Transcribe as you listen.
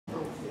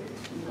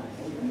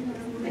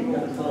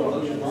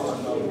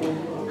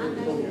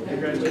Hey,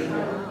 Gretchen.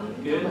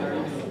 Good.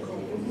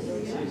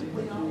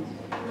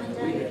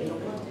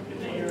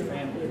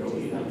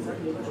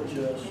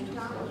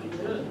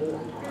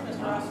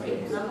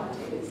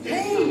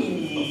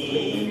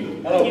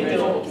 Hey! Hello,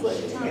 Gretchen.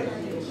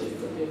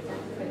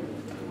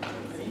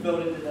 You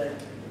voted today?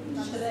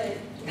 Not today.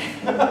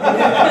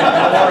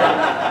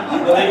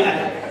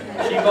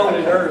 She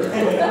voted early.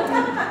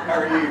 How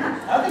are you?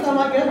 I think I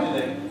might go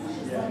today.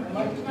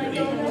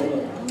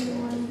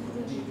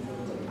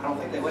 I don't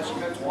think they let you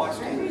go twice,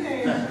 do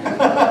they? I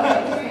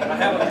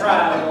haven't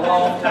tried in a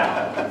long time.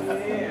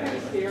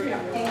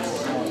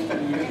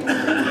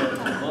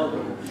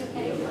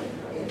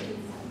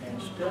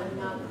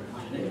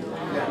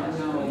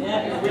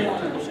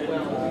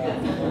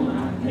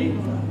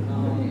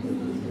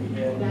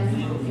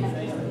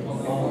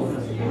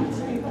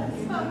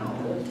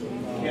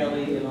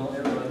 Kelly and all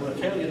everybody. Well,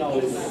 Kelly and all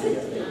this.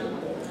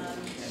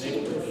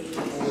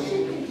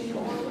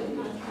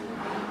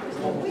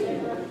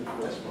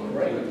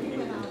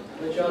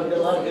 But y'all get a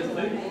lot of good food.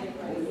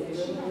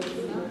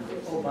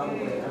 Oh, by the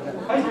way,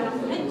 I got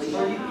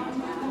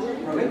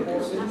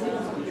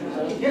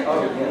Yeah, oh,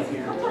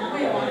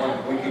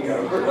 yeah. We can go.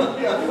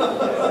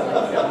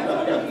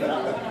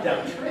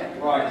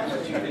 Right.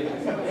 What you did.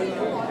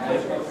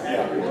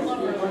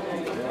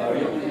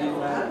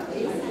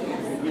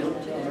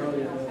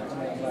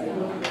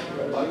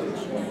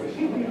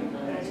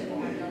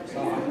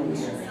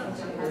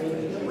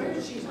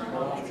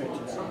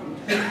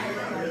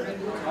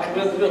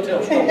 We'll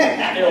tell stories.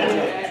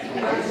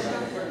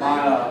 My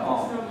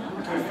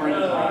good friend of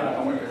mine,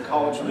 I went to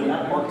college with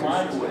him, worked in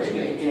school,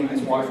 and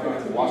his wife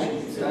went to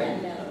Washington State.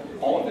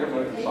 All of their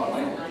voting was on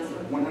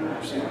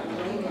 100%.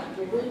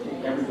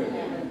 Everybody.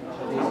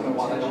 I don't know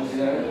why they don't do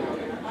that.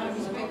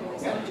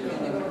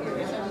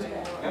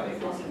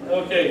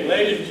 Okay,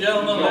 ladies and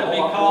gentlemen, let me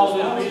call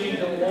this meeting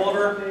to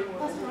order.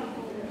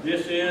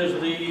 This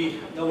is the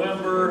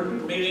November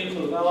meeting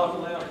for the Valdosta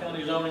Lowndes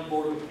County Zoning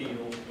Board of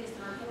Appeals.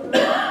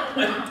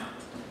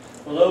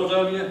 For those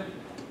of you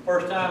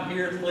first time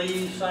here,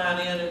 please sign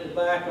in at the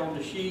back on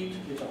the sheet.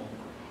 It's on.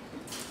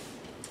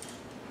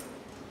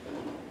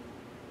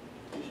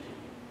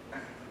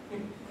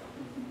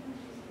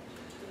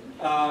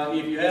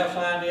 If you have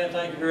signed in,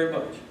 thank you very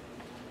much.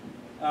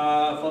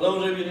 For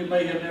those of you that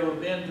may have never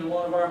been to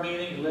one of our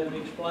meetings, let me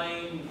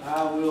explain.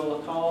 I will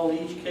call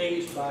each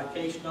case by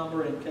case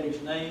number and case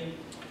name.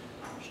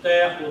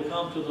 Staff will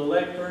come to the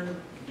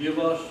lectern, give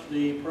us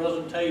the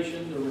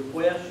presentation, the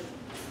request.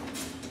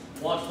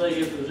 Once they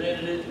have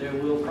presented it, there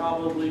will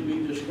probably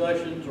be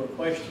discussions or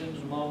questions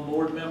among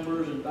board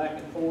members and back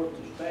and forth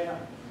to staff.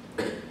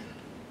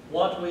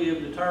 Once we have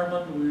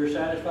determined, we are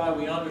satisfied,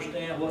 we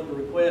understand what the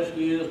request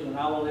is, then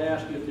I will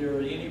ask if there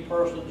are any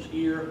persons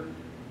here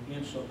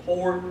in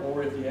support,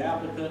 or if the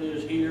applicant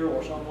is here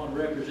or someone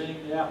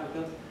representing the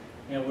applicant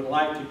and would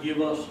like to give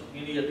us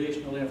any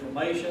additional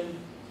information.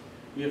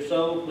 If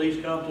so,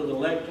 please come to the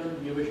lectern,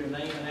 give us your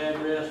name and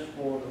address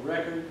for the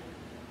record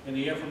and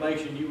the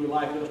information you would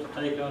like us to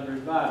take under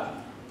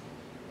advisement.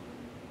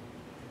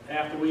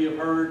 After we have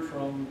heard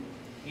from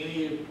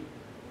any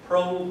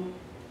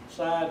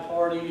pro-side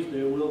parties,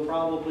 there will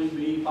possibly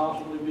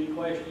be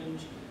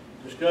questions,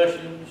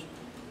 discussions.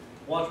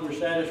 Once we're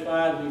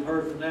satisfied, we've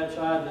heard from that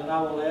side, then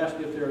I will ask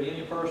if there are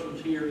any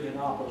persons here in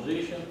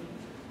opposition,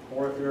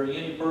 or if there are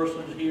any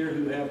persons here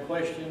who have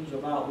questions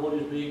about what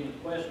is being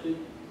requested.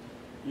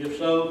 If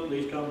so,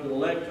 please come to the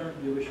lectern,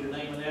 give us your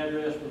name and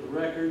address for the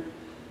record,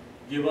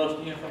 give us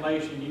the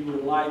information you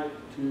would like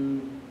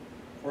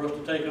for us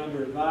to take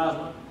under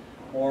advisement,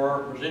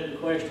 or present the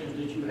questions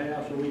that you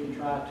have so we can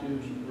try to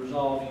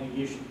resolve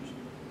any issues.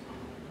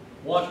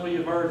 Once we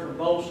have heard from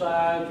both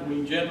sides,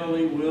 we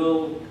generally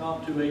will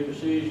come to a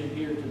decision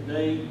here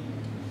today.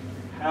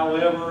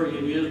 However,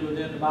 it is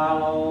within the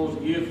bylaws.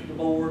 If the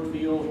board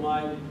feels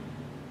like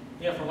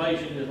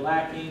information is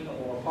lacking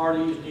or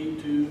parties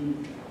need to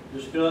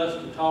discuss,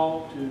 to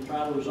talk, to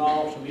try to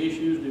resolve some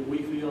issues that we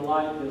feel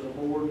like as a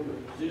board are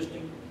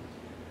existing,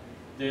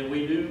 then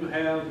we do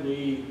have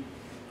the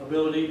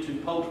ability to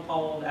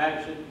postpone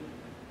action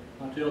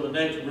until the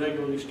next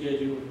regularly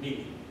scheduled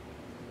meeting.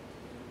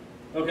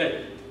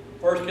 Okay.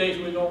 First case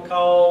we're going to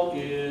call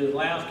is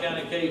Lowndes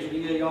County case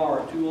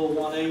VAR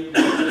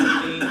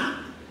 2018-16,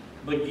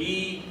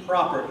 McGee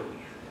property.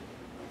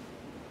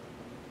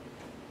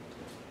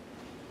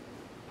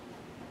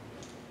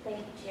 Thank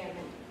you,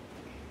 Chairman.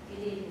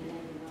 Good evening,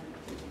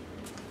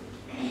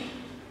 everyone.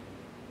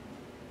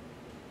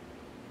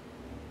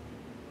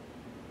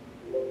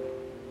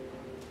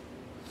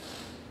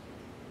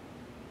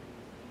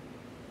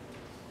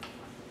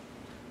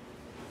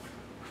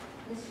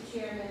 Mr.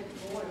 Chairman,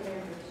 board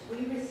members, we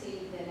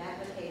received an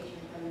application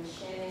from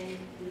Shannon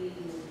Lee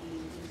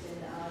McGee, who's in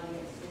the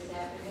audience this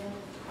afternoon.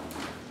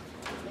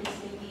 Ms.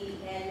 McGee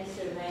and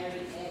Mr.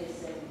 Larry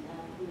Edison,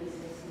 who is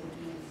Ms.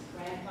 McGee's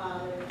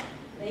grandfather,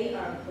 they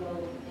are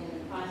both in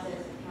the process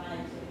of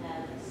trying to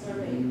have a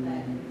survey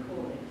plat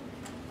recorded.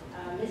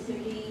 Mr.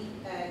 McGee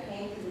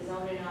came to the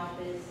zoning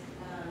office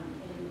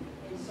in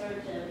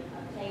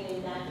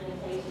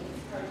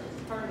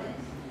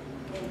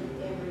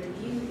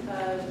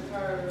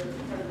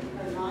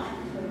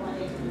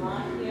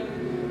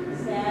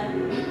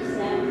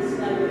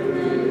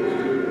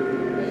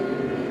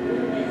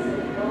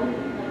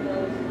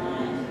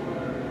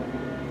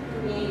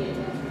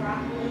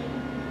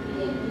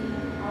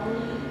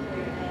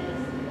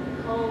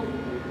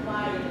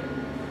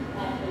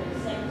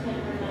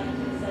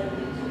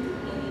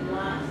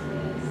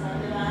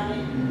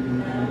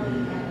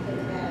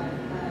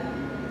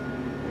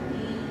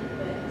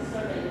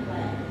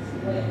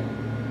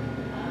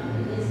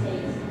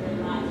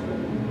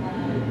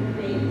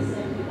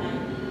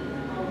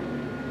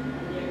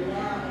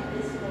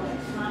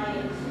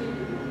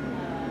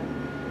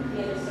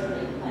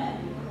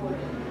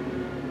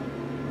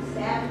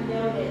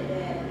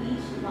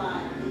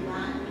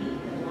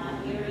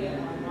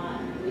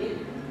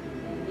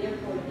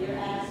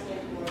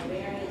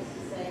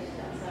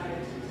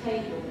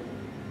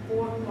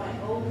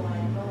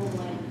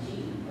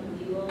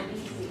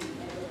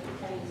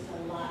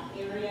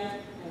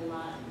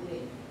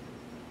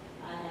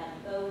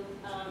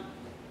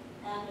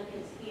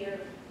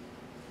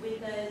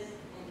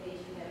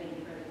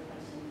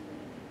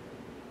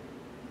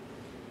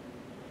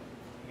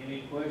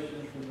Any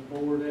questions from the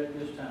board at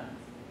this time?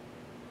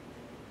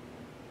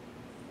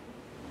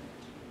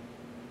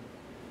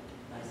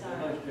 I'm Very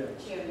sorry, much,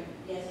 Judge. Chairman.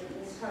 Yes,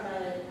 Ms.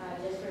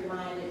 Carmella just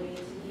reminded me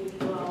to give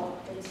you all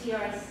the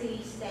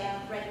TRC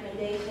staff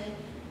recommendation.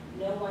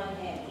 No one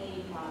had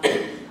any problems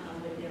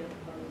with their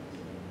proposal.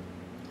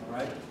 All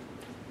right.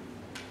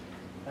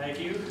 Thank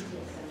you. Yes,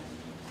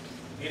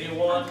 sir.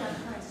 Anyone? I have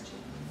a question.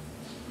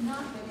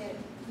 Not that it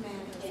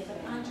matters, Yes,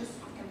 but ma'am. I just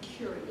am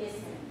curious Yes,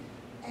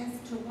 ma'am.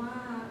 as to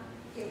why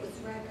it was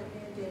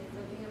recommended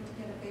for them to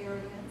get a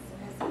variance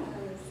as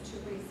opposed to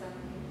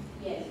rezoning.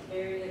 Yes,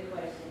 very good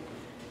question.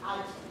 I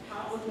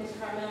talked with Ms.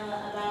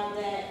 Carmella about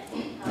that,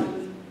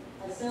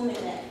 assuming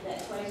that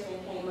that question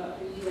came up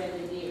for you as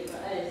it did for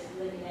us,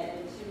 looking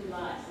at the two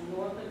lots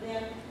north of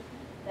them.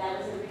 That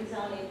was a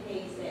rezoning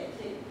case that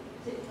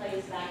took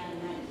place back in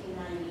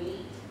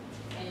 1998.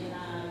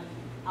 And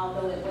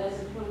although it was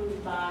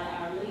approved by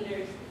our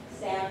leaders,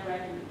 staff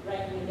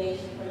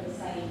recommendation for the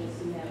same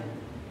is no.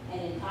 And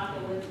in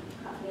talking with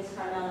Ms.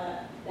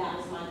 Carmella, that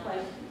was my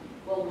question.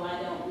 Well,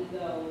 why don't we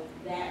go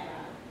that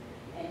route?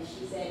 And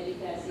she said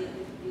because it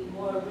would be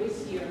more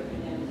riskier for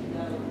them to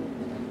go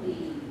the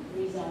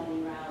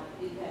rezoning route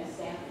because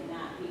staff would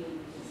not be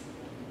able to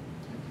support.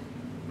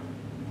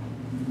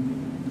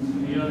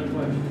 Any other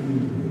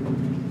questions?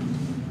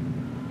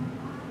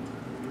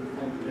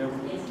 Thank you,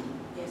 Deborah. Yes,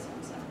 yes,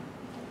 I'm sorry.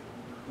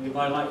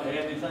 Anybody like to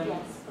add anything?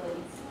 Yes,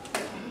 please.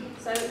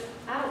 So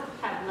I don't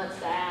have much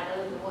to add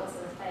other than what's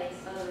in the face,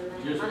 other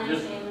than Just- my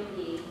name's just- Shannon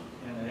McGee.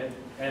 And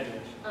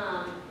address.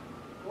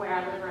 Where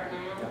I live right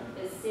now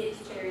is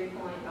 6 Cherry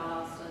Point,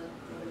 Valdosta,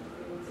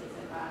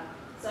 605.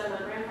 So my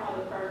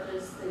grandfather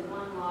purchased the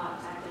one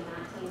lot back in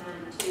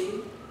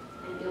 1992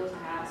 and built a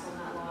house on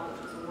that lot,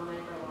 which was a 1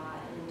 acre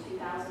lot. And in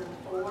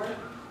 2004,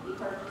 he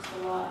purchased the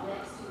lot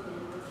next to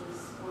him, which was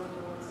one of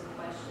the ones in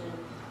question,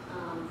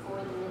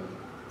 for the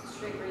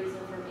strict reason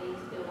for me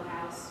to build a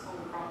house on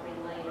the property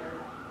later.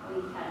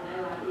 We had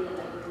no idea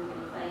that we were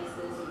going to face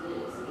this or that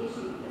it was an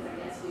issue because I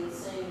guess we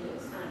assumed it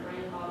was kind of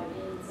grandfathered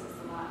in since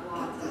the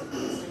lots as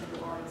we assumed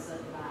were already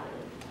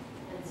subdivided.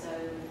 And so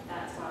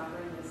that's why I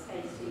bring this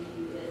case to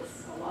you.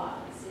 It's a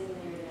lot that's in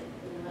there that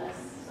unless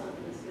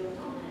something is built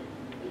on it,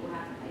 we will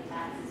have to pay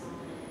taxes on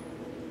it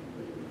and we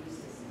would use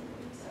this.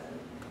 So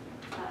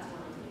that's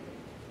why I'm here.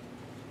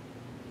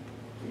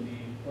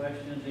 Any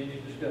questions, any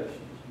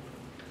discussions?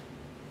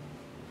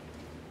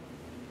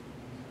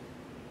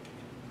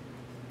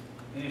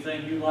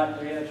 Anything you'd like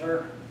to add,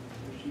 sir?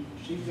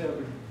 She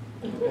covered.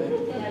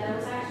 Okay. Yeah, there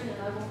was actually a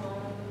mobile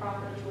home on the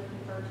property when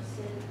he purchased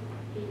it.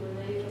 He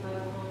removed the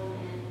mobile home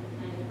and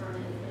made a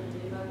permit to put a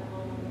new mobile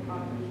home on the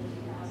property in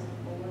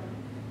 2004.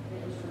 And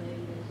it was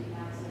removed in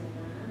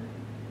 2009. And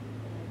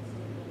it's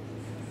been empty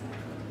since that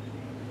time.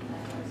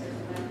 There's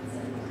about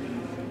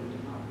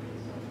 17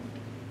 properties.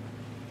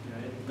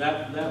 Okay.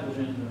 That was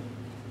in the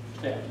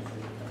statute.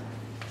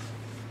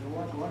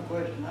 One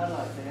question I'd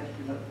like to ask,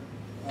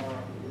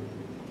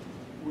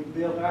 we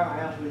built our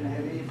house, we didn't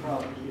have any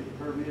problems, get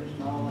permits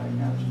and all that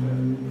kind of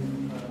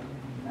stuff.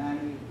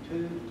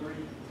 92, 3,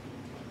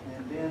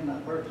 and then I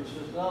purchased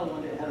this other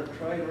one that had a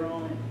trailer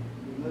on it.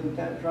 We moved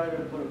that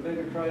trailer, put a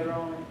bigger trailer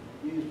on it,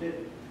 used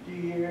it a few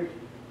years,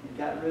 and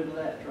got rid of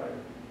that trailer.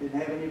 Didn't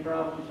have any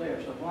problems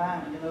there. So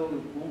why, we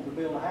wanted to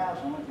build a house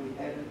on it, we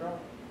had a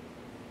problem.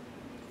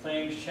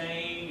 Things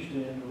changed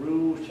and the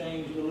rules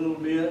changed a little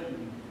bit,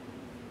 and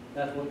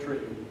that's what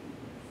triggered it.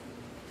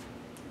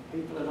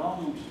 People that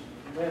owns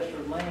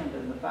lesser land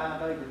than the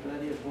 5 acres,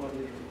 that is what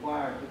is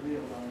required to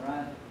build on,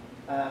 right?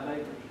 5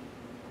 acres.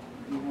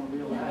 You want to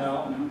build a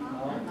house? No,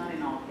 Not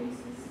in all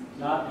cases.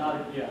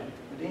 yeah.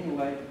 But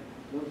anyway,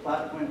 looks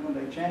like when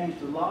they changed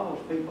the laws,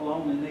 people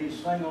owning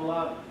these single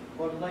lot,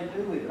 what do they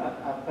do with it?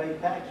 I've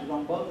paid taxes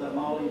on both of them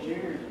all these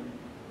years,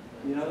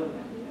 and,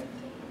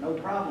 no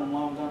problem as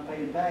long as I'm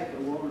paying tax.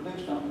 But we want to do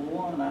something with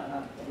one,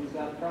 we've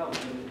got a problem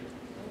with it.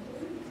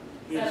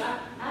 So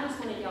I just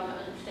wanted y'all to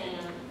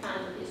understand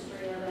kind of the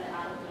history of it.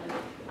 I don't know,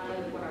 I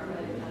know what our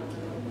road, I don't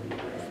know what we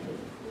read.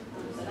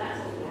 So that's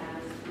what we have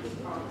is this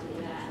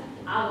property that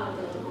I want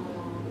to build a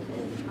home on.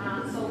 And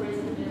my sole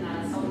reason for doing that,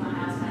 I sold my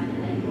house back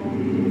in April.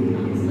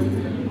 I was living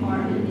in an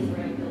apartment, being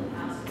ready to build a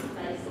house with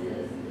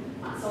faces.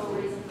 My sole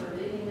reason for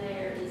moving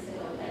there is to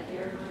go take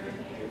care of my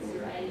grandparents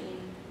who are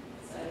aging.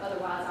 So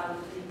otherwise I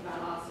would think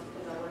about Austin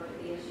because I work at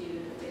the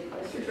issue and it's a big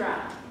place to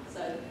drive.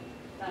 So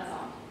that's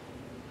all.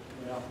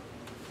 Yeah.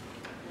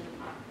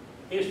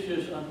 It's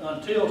just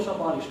until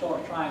somebody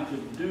starts trying to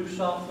do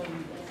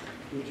something,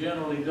 it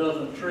generally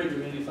doesn't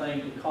trigger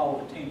anything to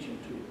call attention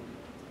to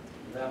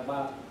it. Is that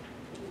about?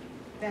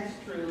 That's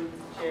true,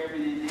 Mr.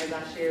 Chairman, and as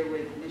I shared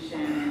with Ms.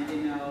 Shannon,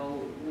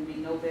 when we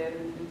know better,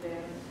 we do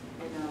better.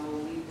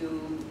 We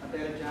do a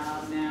better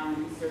job now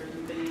in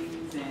certain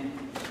things, and,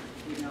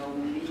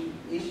 when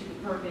we issue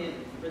the permit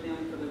for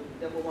them for the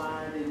double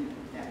wide, and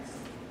that's,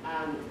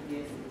 I would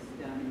guess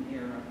it's done in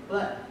error.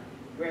 But,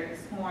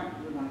 Gretchen's point,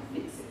 we're gonna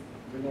fix it.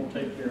 We're going to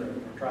take care of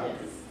it or try to. Yes.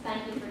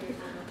 Thank you for your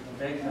time.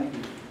 Okay, thank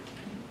you.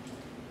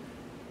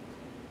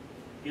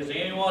 Is there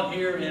anyone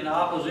here in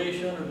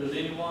opposition, or does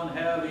anyone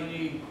have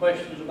any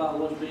questions about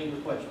what's being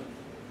requested?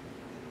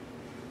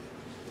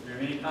 Is there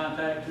any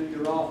contact to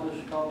your office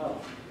called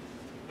off?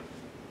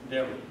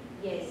 Deborah?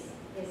 Yes,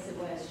 yes, it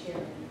was,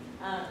 Chairman.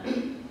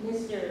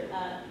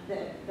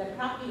 The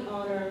property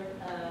owner,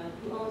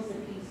 who owns the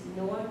piece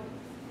north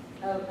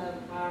of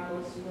our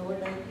most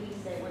northern piece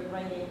that we're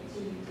bringing to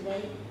you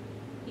today,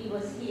 he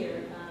was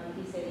here.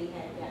 He said he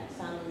had got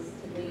summons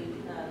to leave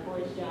for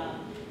his job,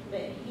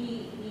 but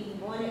he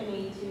wanted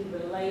me to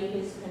relay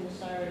his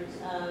concerns.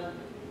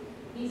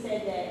 He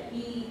said that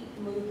he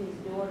moved his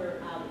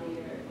daughter out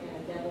there in a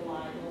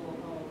double-wide mobile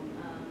home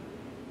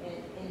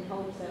in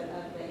hopes of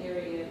the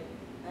area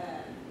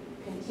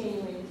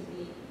continuing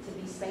to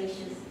be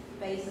spacious,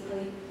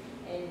 basically,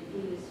 and he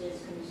was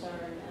just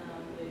concerned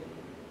with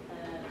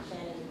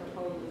Shannon's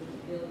proposal to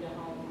build a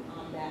home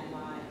on that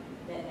lot,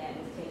 that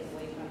would take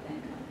away from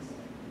that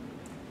concept.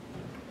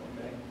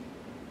 Okay.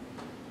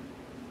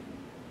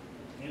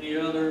 Any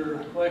other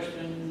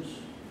questions?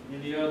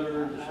 Any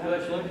other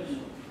discussions?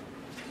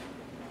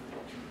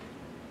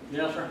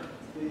 Yes, sir.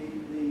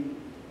 The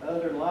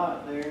other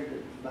lot there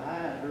that's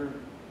behind her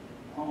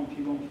home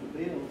she wants to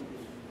build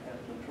has a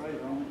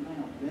trailer on it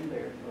now. It's been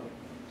there for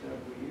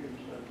several years.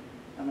 So,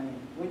 I mean,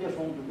 we just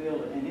want to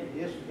build it, and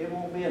it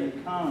won't be an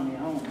economy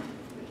home.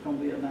 It's going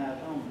to be a nice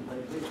home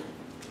that they build.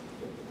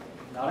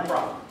 Not a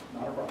problem.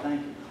 Not a problem.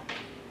 Thank you.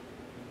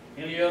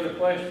 Any other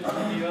questions?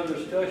 Any other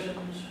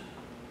discussions?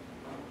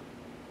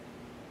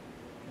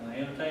 Can I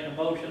entertain a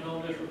motion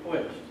on this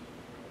request?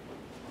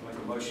 I make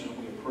a motion that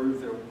we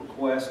approve the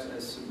request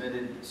as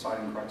submitted,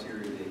 citing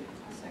criteria D.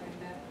 I'll second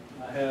that.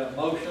 I have a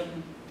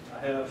motion. I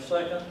have a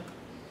second.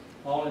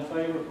 All in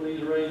favor,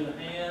 please raise a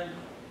hand.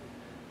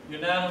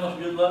 Unanimous.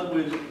 Good luck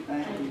with it.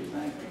 Thank you.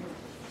 Thank you.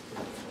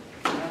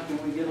 Now, can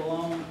we get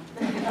along?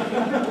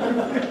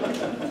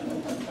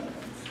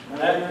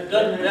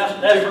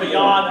 That's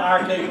beyond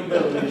our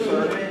capabilities, She's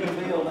sir. ready to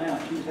build now.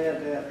 She's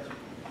had that.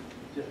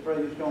 Just pray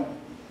it's going,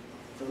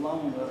 the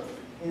loan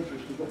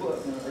interest to go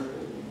up in her.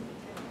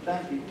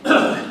 Thank you.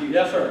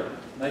 Yes, sir.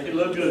 Make it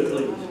look good,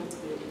 please.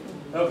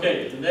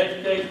 Okay, the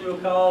next case we'll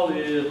call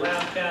is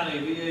Lowndes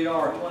County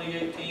VAR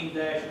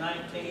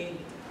 2018-19,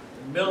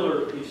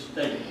 Miller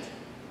Estate.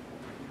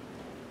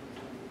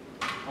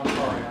 I'm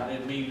sorry, I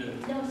didn't mean to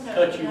No, sir.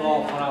 cut you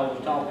off when I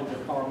was talking to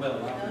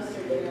Carmella. No,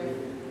 sir, Chairman.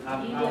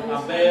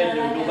 I'm bad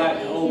to go back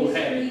to old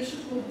habits.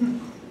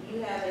 You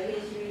have a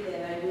history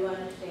that I do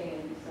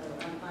understand, so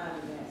I'm fine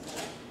with that,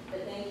 sir. But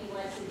thank you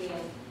once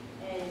again.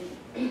 And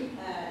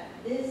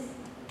this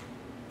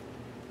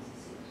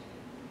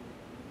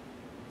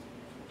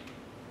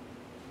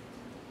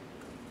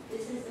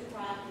is the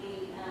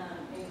property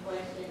in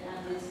question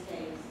of this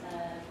case.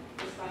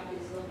 This property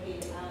is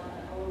located out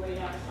on Old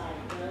Radar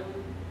Site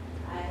Road.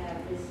 I have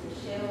Ms.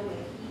 Michelle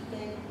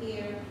McKeithen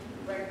here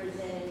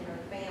representing her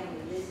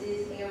family. This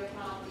is their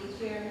property,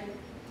 Chairman,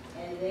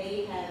 and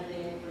they have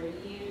been for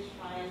years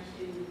trying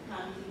to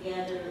come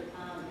together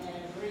and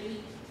agree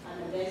on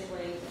the best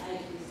way to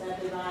actually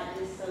subdivide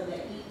this so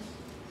that each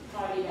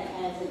party that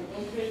has an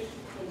interest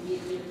can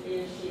get their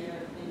fair share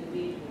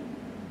individually.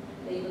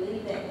 They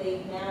believe that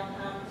they've now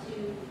come to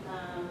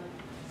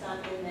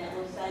something that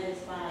will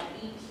satisfy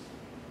each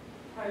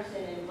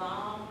person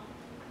involved.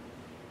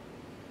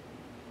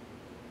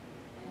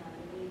 And I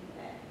believe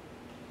that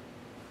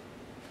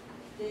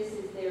this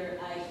is their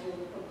actual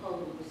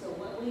proposal. So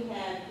what we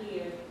have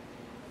here,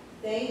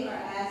 they are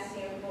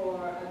asking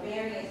for a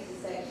variance to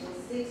section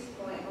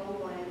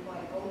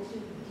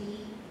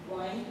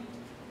 6.01.02D1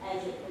 as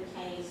it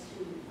pertains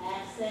to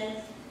access.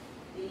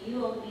 The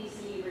UOBC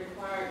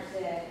requires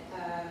that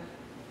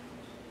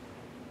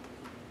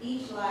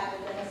each lot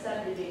within a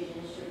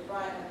subdivision should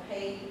front a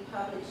paved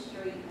public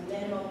street, a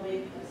minimum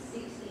width of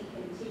 60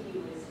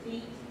 contiguous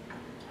feet.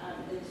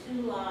 The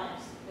two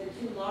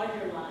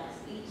larger lots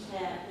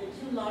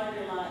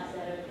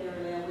that are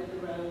parallel with the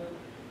road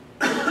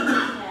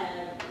each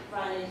have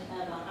frontage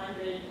of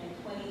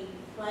 120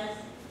 plus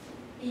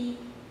feet.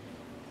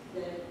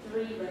 The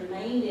three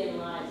remaining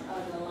lots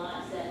are the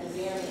lots that the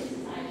variance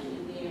is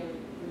actually being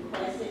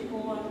requested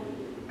for.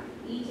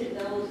 Each of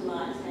those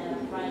lots have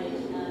a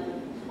frontage of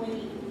 20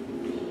 feet,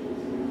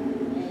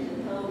 and the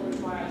code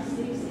requires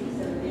 60,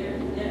 so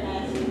they're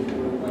asking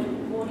for a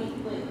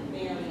 40-foot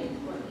variance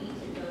for each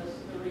of those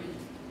three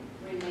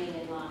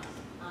remaining lots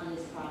on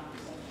this property.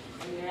 So,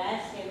 and they're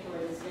asking for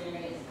this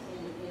variance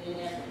in an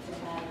effort to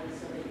have a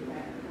survey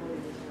back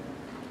recorded as well.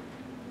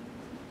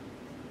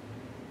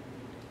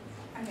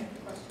 I have a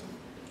question.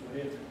 Go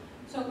ahead.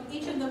 So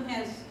each of them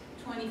has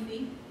 20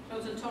 feet, so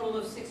it's a total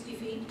of 60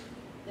 feet?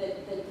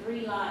 The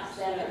three lots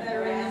that That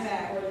are are in the asking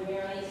back. for the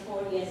variance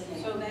for, yes,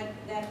 ma'am. So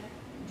that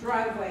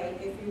driveway,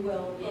 if you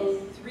will,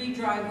 Yes. three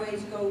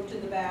driveways go to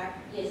the back.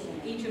 Yes,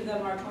 ma'am. Each of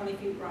them are 20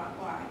 feet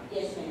wide.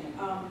 Yes,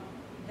 ma'am.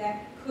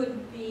 That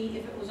could be,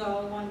 if it was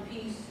all one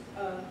piece,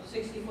 a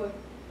 60-foot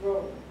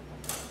road.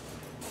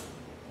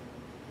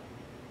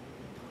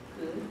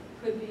 Good.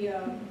 Could be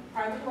a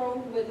private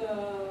road with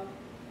a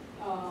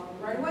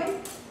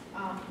right-of-way,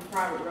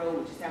 Private road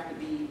would just have to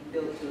be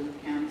built to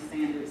county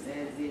standards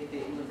as if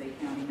it was a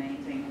county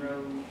maintained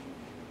road,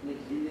 which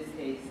in this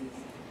case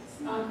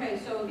is not. Okay,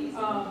 so,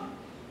 feasible.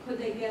 could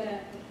they get a,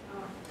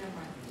 never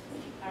mind.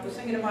 I was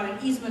thinking about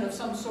an easement of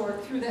some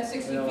sort through that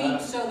 60 Well,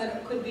 feet so that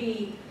it could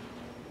be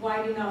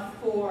wide enough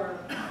for,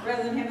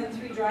 rather than having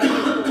 3 driveways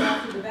go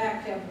out to the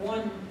back, to have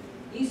one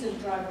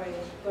decent driveway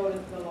go to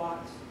the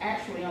lots.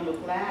 Actually, on the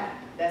plat,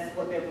 that's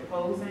what they're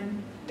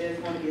proposing. There's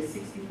going to be a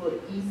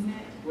 60-foot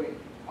easement where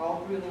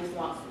all 3 of those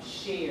lots will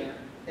share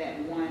that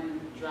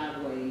one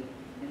driveway,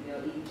 and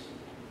they'll each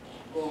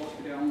go off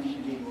to their own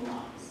individual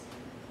lots.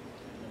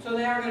 So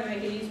they are gonna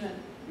make an easement,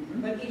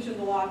 but each of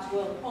the lots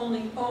will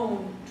only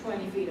own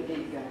 20 feet of it.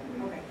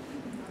 Exactly. Okay.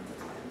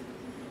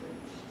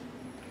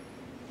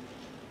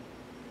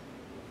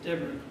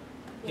 Deborah,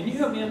 can you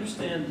help me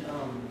understand,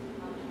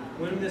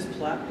 when this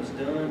plat was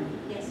done?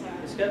 Yes, sir.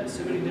 It's got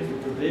so many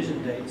different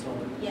revision dates on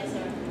it. Yes,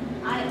 sir.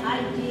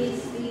 I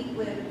did speak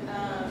with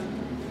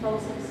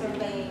folks in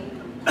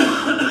surveying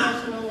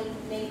personally,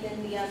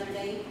 Nathan, the other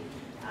day.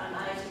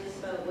 I actually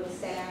spoke with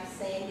staff,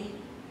 Sandy,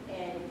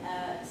 and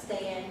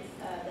Stan,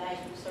 the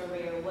actual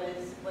surveyor,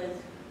 was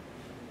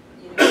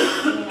in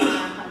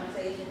our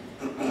conversation.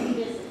 And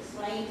he just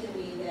explained to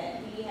me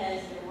that he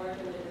has been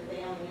working with the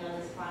family on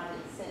this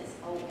project since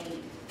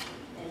 '08,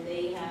 and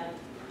they have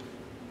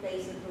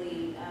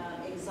basically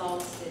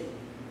exhausted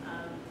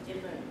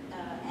different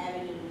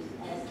avenues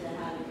as to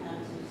how to come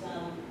to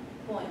some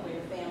point where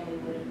the family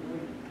would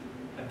agree.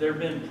 Have there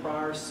been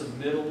prior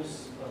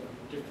submittals of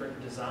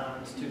different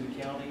designs to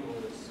the county, or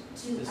is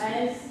To this?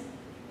 us,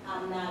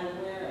 I'm not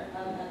aware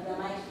of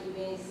them actually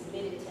being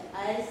submitted to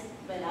us,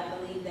 but I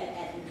believe that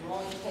at the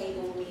drawing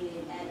table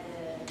meeting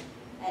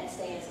at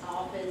Stan's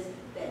office,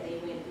 that they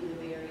went through the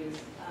various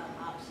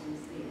options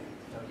there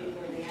Okay.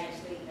 before they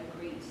actually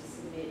agreed to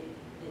submit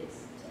this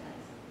to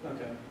us.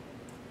 Okay.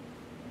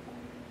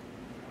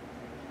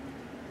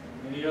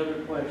 Any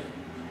other questions?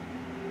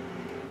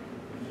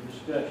 Any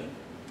discussion?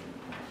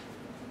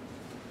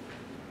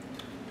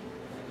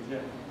 Thank you,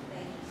 Jeff.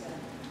 Thank you, sir.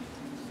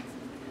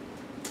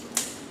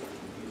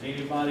 Is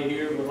anybody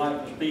here would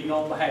like to speak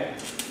on behalf?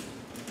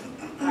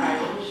 Hi,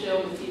 I'm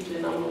Michelle McKeith,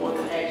 and I'm the one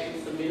that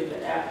actually submitted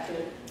the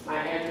applicant. My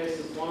address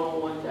is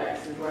 101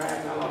 Jackson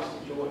Drive,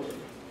 Valdosta, Georgia.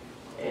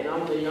 And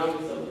I'm the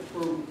youngest of the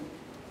group.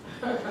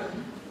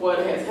 What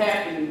has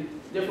happened,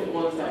 different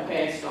ones have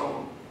passed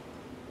on.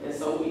 And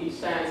so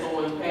each time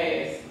someone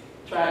passed,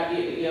 try to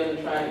get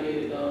together, try to get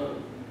it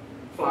done,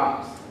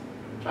 flops.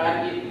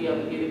 Try to get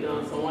together, get it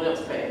done, someone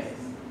else passes.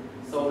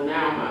 So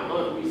now my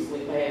aunt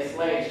recently passed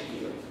last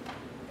year.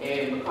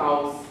 And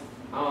because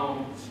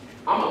I'm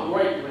a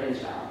great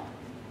grandchild,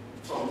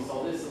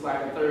 so this is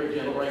like a 3rd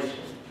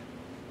generation.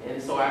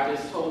 And so I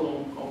just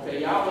told them,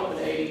 okay, y'all up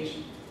at age,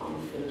 I'm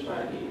gonna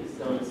try to get this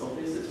done. So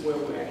this is where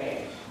we're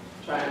at,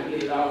 trying to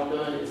get it all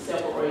done and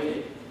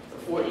separated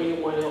before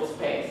anyone else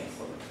passes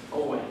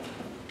away.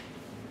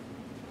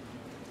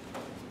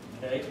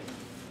 Okay.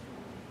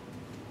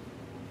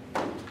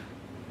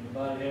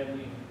 Anybody have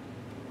any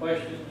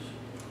questions?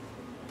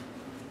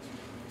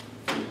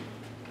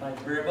 Thank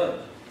you very much.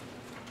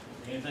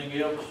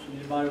 Anything else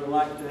anybody would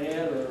like to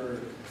add, or?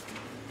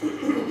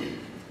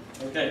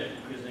 Okay,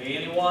 is there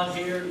anyone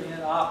here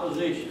in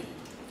opposition?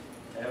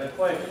 Have a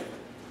question?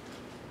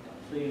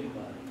 Don't see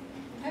anybody.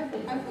 I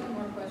have one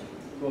more question.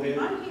 Go ahead.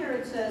 On here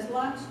it says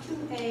lots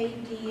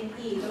 2A, D, and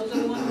E, those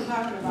are the ones we're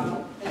talking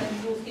about, and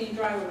then little skinny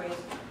driveways,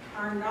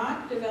 are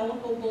not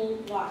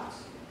developable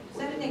lots.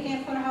 Said they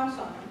can't put a house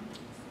on them.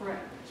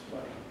 Correct.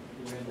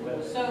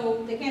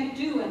 So they can't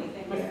do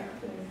anything there.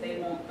 They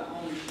want the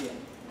ownership.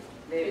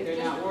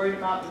 They're not worried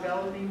about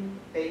developing,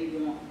 they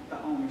want the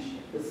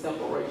ownership. The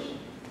separation,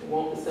 we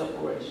want the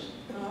separation.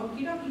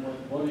 Okey dokey.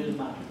 What is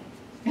mine?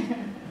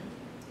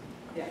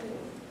 Yeah.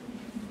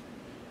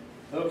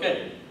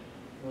 Okay.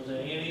 Was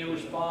there any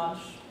response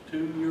to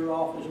your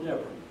office,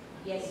 Deborah?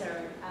 Yes,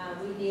 sir.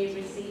 We did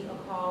receive a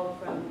call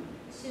from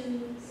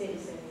 2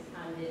 citizens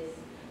on this,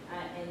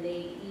 and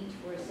they each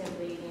were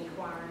simply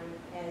inquiring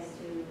as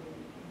to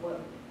what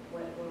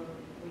were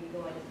we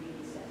going to be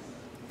discussing.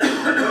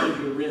 What does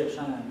your red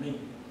sign mean?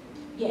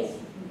 Yes.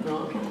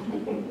 No?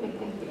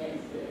 Yes.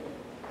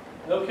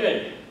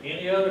 Okay,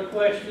 any other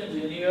questions,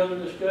 any other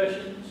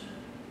discussions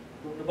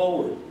from the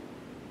board? Don't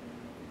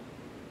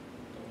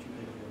you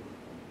pick it up?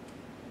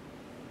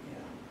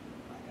 Yeah,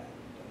 I got it.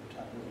 Don't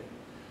type it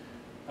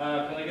in.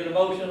 Can I get a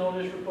motion on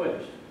this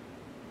request?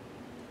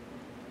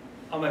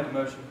 I'll make a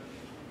motion.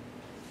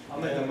 I'll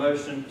make a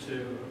motion to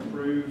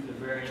approve the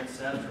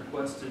variance as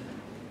requested,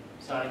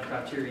 citing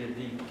criteria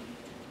D.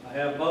 I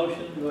have a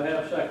motion, do I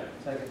have a second?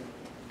 Second.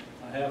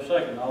 I have a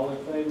second. All in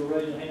favor,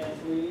 raise your hand,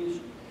 please.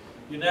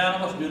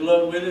 Unanimous, good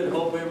luck with it.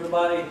 Hope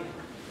everybody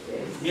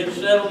gets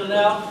settled and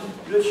out in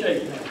good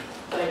shape now.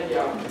 Thank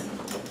y'all.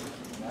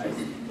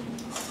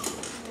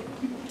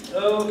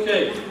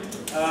 Okay.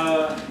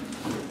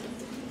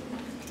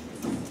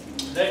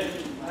 Next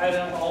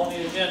item on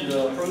the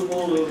agenda,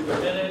 approval of the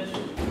minutes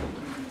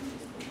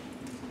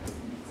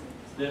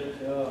that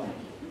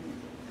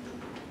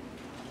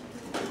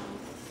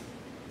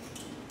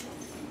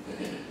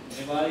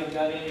Anybody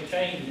got any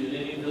changes,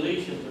 any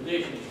deletions,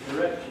 additions,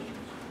 corrections?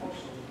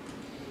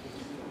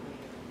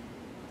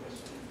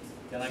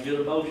 Can I get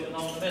a motion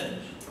on the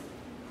minutes?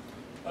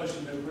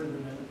 Motion to approve the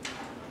minutes.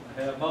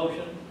 I have a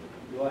motion.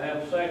 Do I have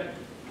a second?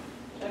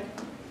 Second.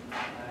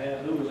 I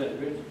have, who was that,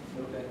 Gretchen?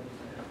 Okay.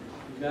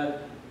 You got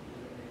it?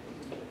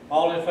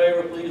 All in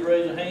favor, please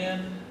raise a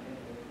hand.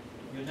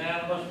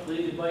 Unanimous,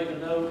 please make a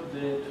note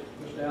that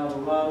Mr.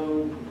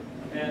 Alvarado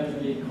has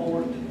a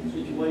court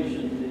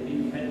situation that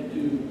he had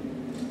to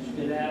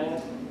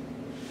skedaddle.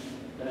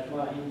 That's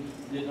why he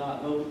did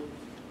not vote.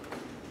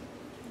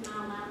 Not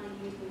allowed to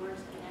use the word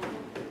skedaddle.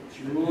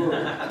 Sure.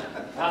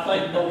 I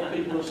think most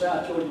people in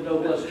South Georgia know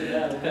what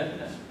skedaddle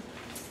means.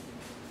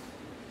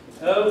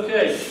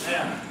 Okay,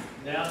 now,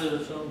 down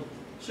to some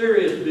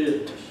serious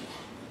business.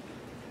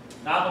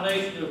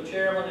 Nomination of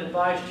chairman and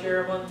vice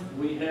chairman.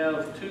 We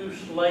have 2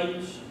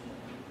 slates.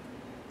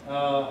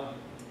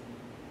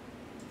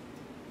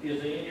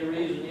 Is there any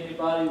reason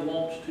anybody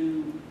wants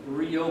to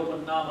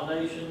reopen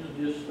nominations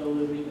just so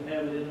that we can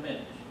have it in the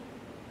minutes?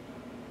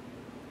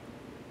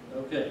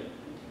 Okay.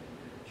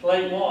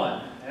 Slate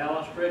 1,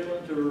 Alan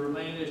Strickland to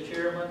remain as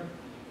chairman,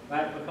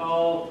 Mac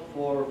McCall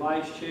for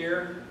vice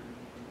chair.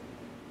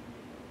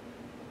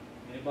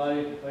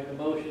 Anybody make a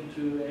motion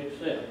to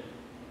accept?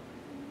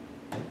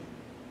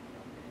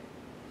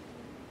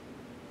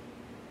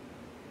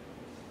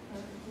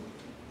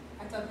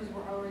 I thought these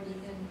were already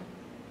in,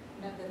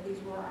 not that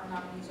these were our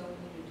nominees, all we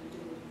needed to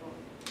do was vote.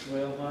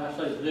 Well, when I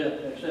say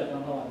accept,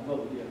 I'm not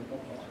voting, yeah, I'm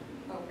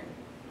sorry. Okay.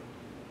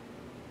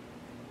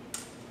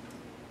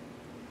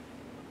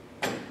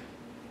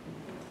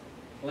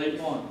 Slate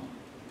 1.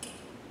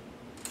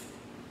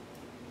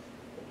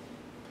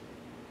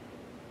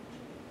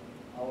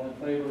 All in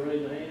favor,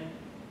 raise a hand.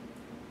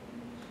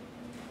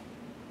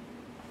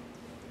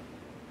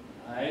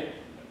 All right.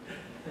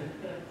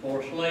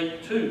 For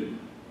slate 2.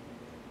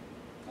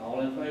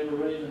 All in favor,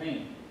 raise a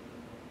hand.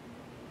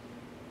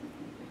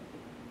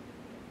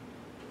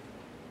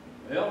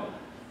 Well,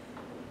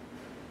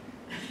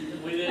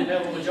 we didn't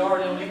have a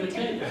majority on either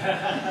team,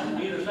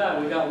 on either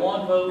side. We got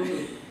 1 vote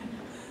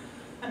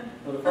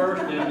for the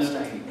first and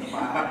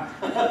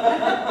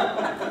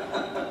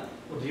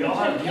Well, do y'all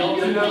have a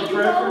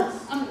preference?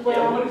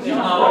 Well, What do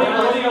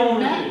y'all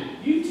want to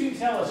do? You two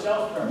tell us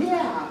y'all's preference,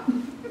 yeah.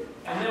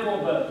 and then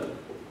we'll vote.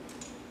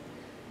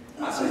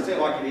 I say it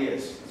like it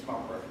is, it's my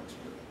preference.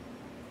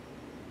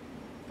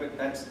 But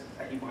that's,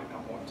 he might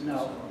not want to. no,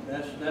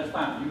 so. that's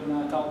fine. You and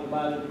I talked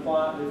about it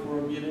quietly for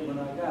a minute when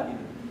I got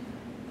here.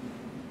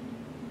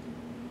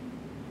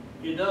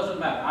 It doesn't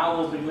matter. I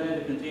will be glad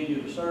to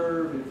continue to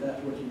serve if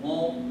that's what you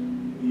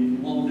want. If you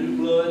want new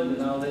blood,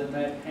 then I'll let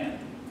Matt handle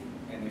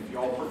it. And if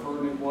y'all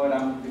prefer new blood,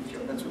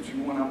 if that's what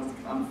you want,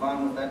 I'm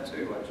fine with that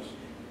too. I just.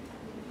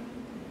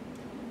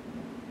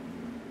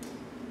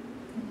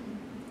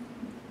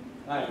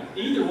 All right.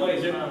 Either way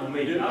is fine with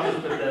me. I'll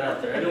just put that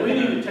out there. Do we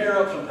need to tear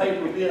up some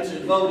paper bits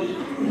and vote it?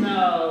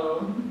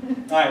 No.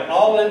 All right,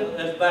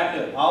 let's back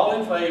up. All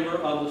in favor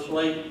of the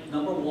slate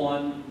number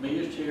 1, me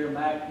as chair,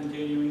 Matt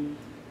continuing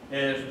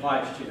as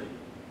vice chair.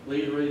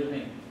 Please raise your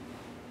hand.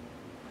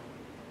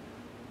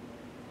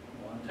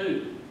 1,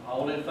 2.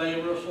 All in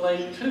favor of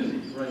slate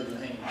 2, raise your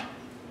hand.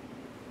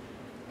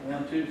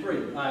 1, 2, 3.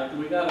 All right,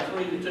 we got a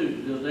 3-2.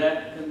 Is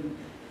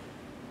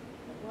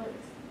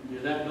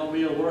that going to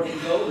be a working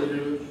vote or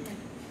do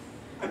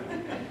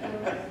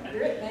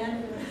You're it, man.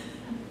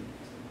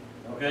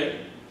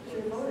 Okay?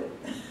 Sure voted.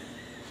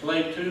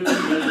 Slate 2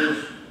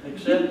 is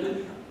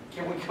accepted.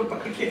 Can we go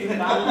back in? And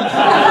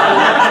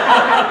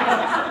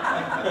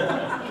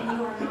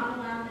you are not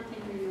allowed to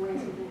tender your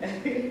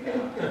resignation.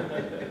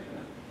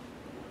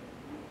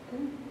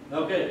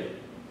 Okay,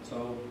 so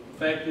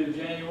effective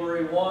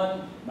January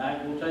 1,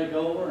 Mac will take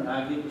over and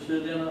I get to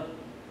sit in a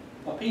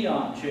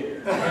peon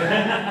chair.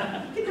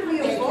 Get to be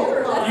a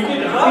voter. You get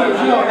to vote.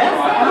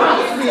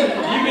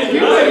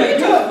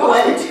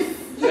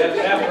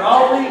 After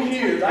all these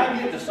years, I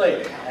get to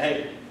say it.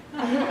 Hey.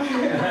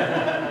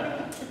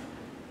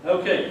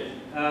 Okay,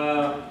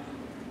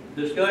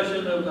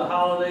 discussion of the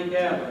holiday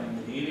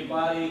gathering.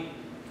 Anybody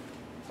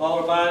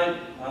thought about it?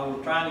 I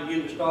was trying to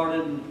get it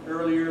started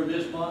earlier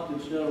this month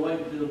instead of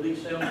waiting until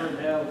December and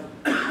have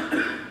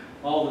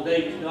all the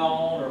dates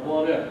gone or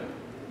whatever.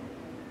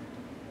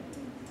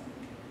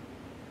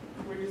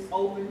 We're just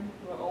open,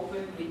 we're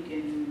open, we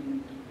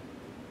can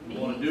We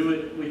want to do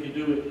it, we can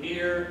do it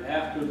here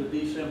after the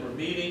December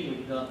meeting.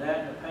 We've done that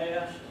in the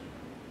past.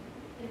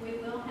 And we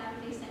will have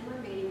a December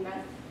meeting,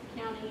 both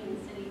county and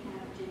city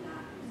have agenda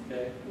items.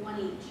 Okay. 1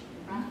 each,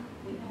 right?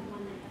 We have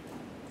 1 there.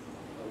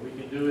 So we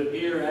can do it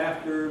here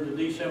after the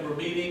December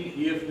meeting,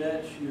 if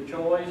that's your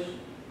choice.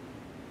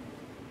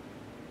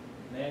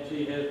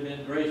 Nancy has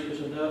been gracious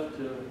enough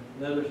to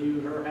let us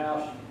use her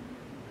house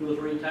 2 or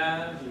 3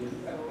 times.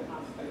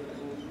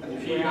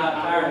 If she's not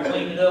tired of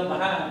cleaning up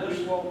behind us.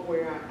 We won't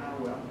wear our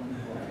welcome.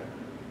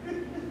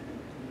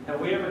 Have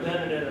we ever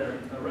done it at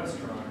a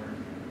restaurant or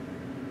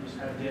just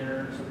have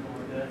dinner or something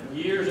like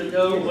Years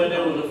ago, when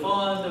there was a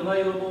fund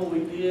available, we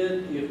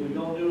did. If we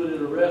don't do it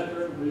at a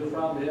restaurant, we'll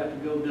probably have to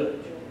go Dutch.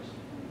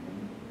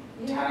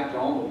 Tagged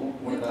on with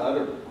one of the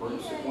other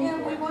groups at one Yeah,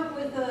 we point. went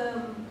with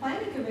the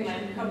planning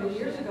commission a couple of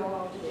years ago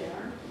all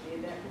together.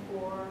 Did that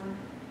before,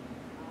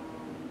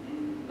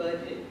 and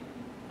budget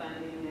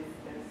funding is,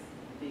 that's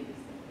the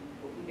biggest thing,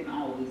 but we can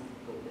always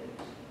go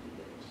Dutch.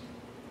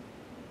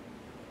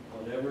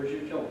 Whatever is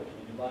your choice.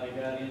 Anybody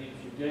got any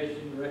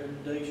suggestions,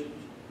 recommendations?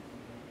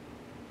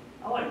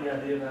 I like the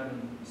idea of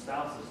having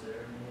spouses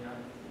there. I mean,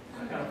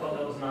 I kind of thought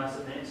that was nice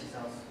at Nancy's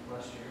house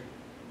last year.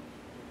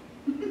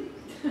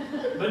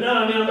 But no,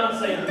 I mean, I'm not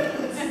saying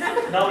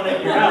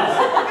nominate your house.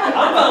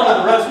 I'm fine with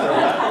the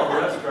restaurant. I thought the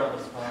restaurant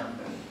was fine.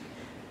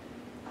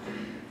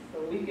 So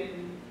we can,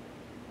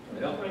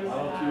 Well,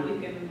 we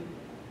can,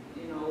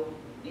 you know,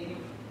 any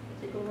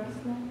particular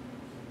restaurant?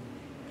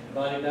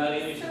 Anybody got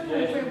any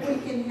Somewhere suggestions? where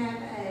we can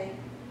have a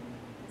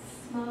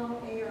small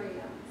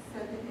area so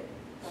that it,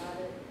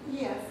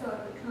 yeah, so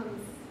it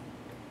becomes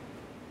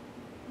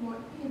more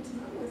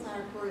intimate with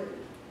our group,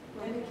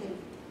 where we can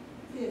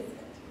visit.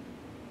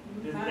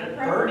 At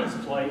Bernie's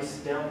place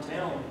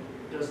downtown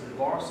does the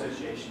bar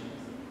association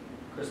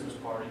Christmas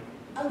party.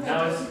 Oh,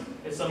 Now that's,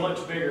 it's a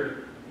much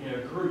bigger,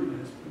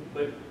 group,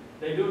 but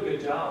they do a good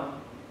job.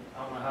 I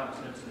don't know how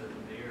expensive it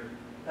would be or.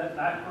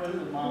 That crew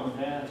with mom and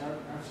dad's, our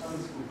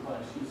Sunday school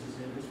class uses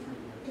it, it's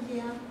pretty good.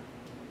 yeah,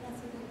 that's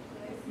a good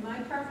place. My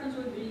preference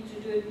would be to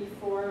do it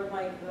before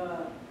like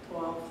the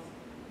 12th,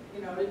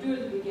 to do it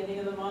at the beginning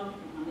of the month,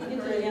 get to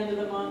the end of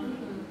the month.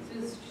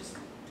 It's just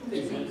too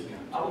busy.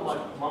 I would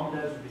like, mom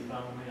and dad's would be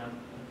fine with me, that'd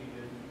be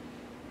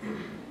good.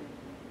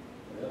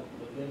 Well,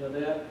 look into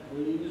that,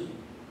 please.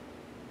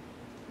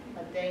 A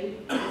date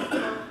is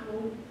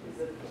possible, is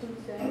it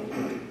Tuesday, is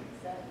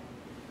that?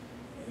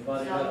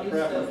 Anybody No, got a you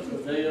preference still-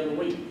 for day of the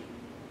week?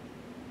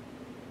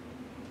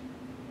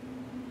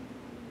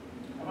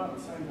 How about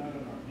the same night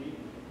of our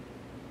meeting?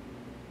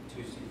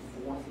 Tuesday,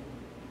 4th.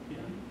 Yeah.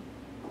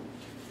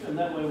 And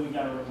that way we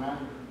got a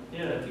reminder,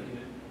 Yeah, that'd be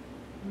good.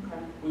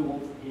 Okay. we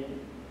won't forget.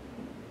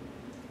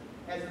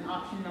 As an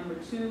option number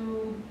 2,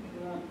 you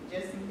want,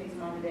 just in case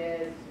mom and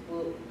dad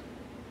book,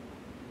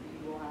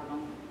 you will have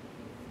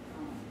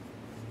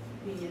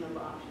opinion of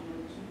option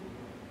number 2.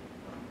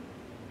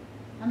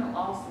 I know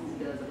Austin's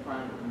does a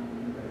private one.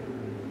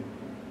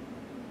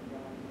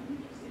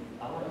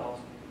 I like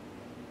Austin.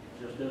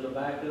 Just as a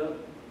backup,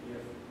 if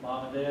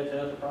mom and dad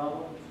has a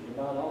problem, see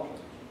about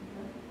also.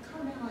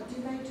 Carmela, do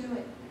they do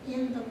it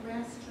in the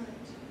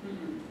restaurant?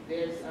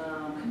 There's, I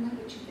know,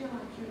 but you feel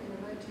like you're in a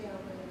motel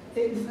room.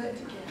 It's put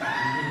together. I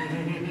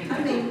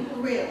mean,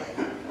 really.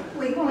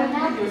 you're gonna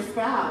have your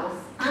spouse.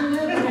 I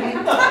know, but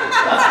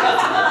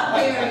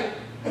very,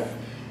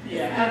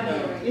 Yeah, I know,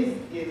 it is.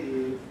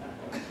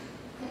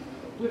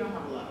 We don't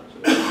have a lot of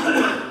choice.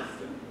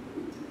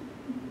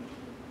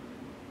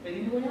 But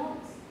anywhere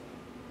else?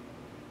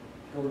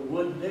 Or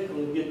wooden nickel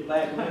and get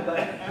back way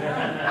back.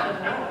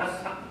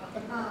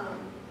 um,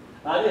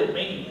 I didn't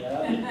mean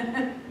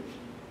that.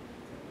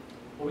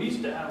 Well, we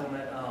used to have them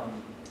at,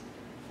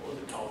 what was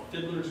it called,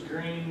 Fiddler's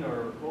Green,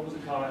 or what was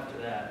it called after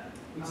that?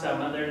 We used to have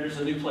them out there, there's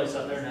a new place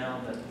out there now,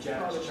 that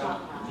Jack's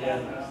Chop. Yeah,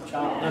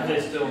 chop. If they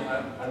still, I mean, I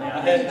I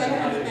had,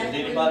 had, has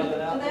anybody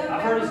been out there?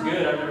 I've heard it's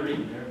good, I've never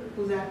eaten there.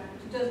 Who's that?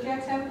 Does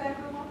Jack's have a back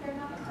room up there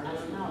now? I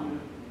don't know.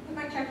 We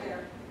might check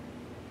there.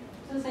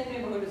 It's in the same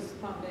neighborhood as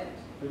mom and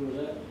dad's. Who was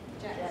that?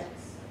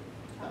 Jack's.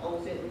 The old Oh,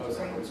 is Fiddler's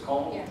that what Green. it's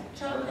called? yeah,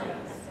 chop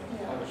house. I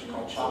thought it's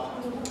called Chop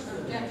House.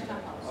 Jack's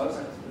Chop House. Oh,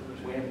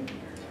 we haven't been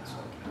there yet, so.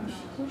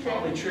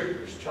 Charlie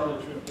Trippers, Charlie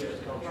Trippers, yeah,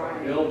 it's called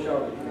Charlie. The old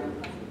Charlie.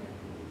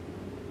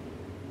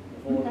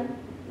 Before, Okay.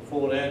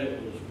 before that, it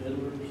was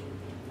Fiddlers.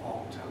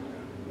 Long time ago.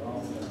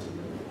 Wrong.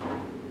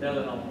 Tell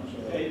it on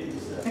myself.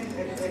 87.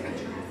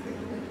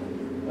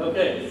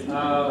 Okay,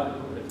 how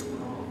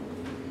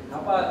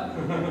about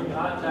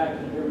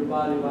contacting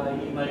everybody by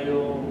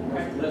email?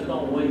 Let's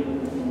not wait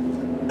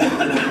until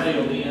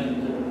mail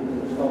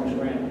in to start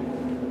scrambling.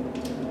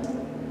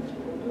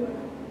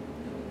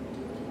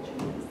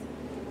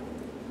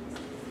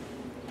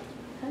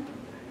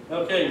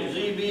 Okay,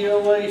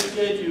 ZBOA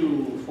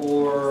schedule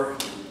for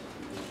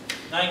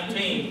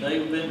 19.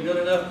 They've been good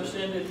enough to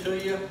send it to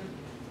you.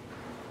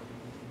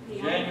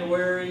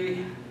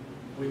 January,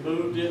 we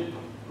moved it,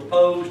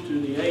 proposed to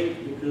the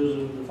 8th because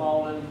of the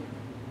falling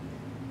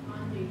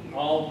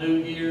all New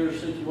Year's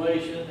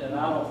situation, and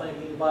I don't think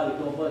anybody's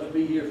gonna much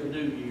be here for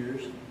New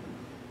Year's.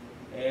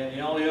 And the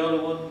only other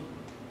one,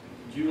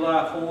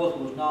 July 4th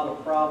was not a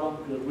problem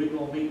because we're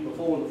gonna meet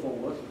before the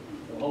 4th,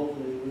 so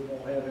hopefully we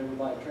won't have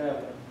everybody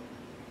traveling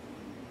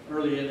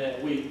early in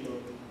that week,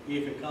 but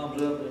if it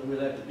comes up, then we'll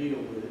have to deal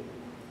with it.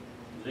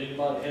 Does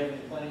anybody have any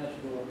plans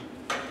for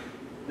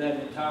that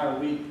entire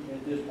week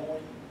at this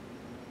point?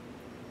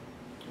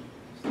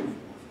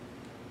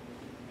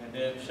 And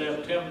then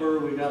September,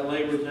 we got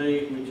Labor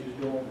Day, which is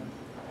going to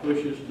push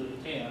us to the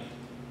 10th.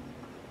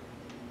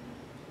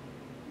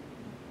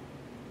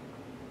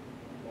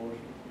 Or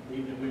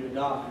even if we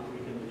adopt it, we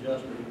can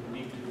adjust it if we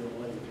need to at a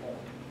later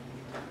point.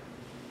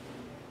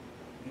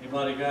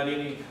 Anybody got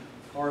any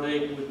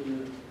heartache with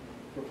the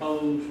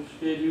proposed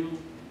schedule? Do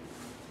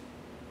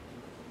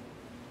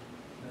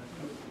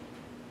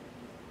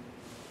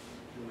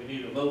we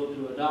need a vote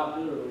to adopt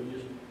it, or we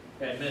just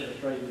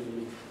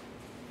administratively?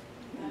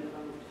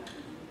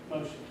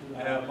 Motion I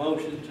to. have a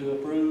motion to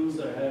approve,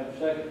 I have a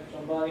second,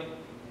 somebody?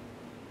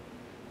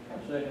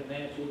 Second,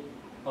 Nancy?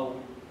 Oh,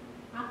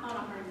 I thought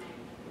I heard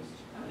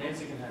that.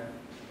 Nancy can have it.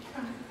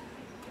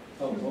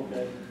 oh,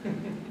 okay.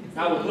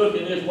 I was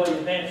looking this way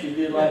and Nancy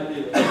did like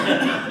this.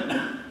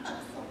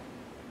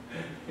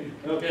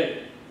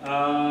 Okay,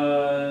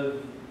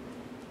 other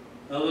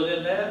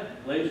than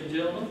that, ladies and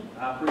gentlemen,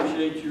 I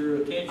appreciate your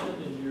attention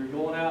and your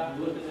going out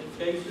and looking at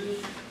cases.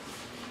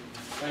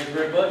 Thank you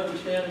very much, we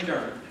stand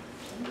adjourned.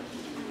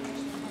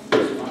 My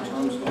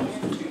term's going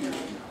to 2 years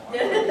now.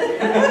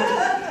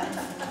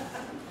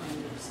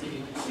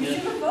 See, You should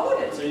have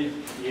voted. see,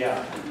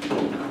 Yeah.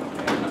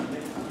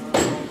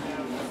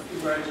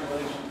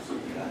 Congratulations.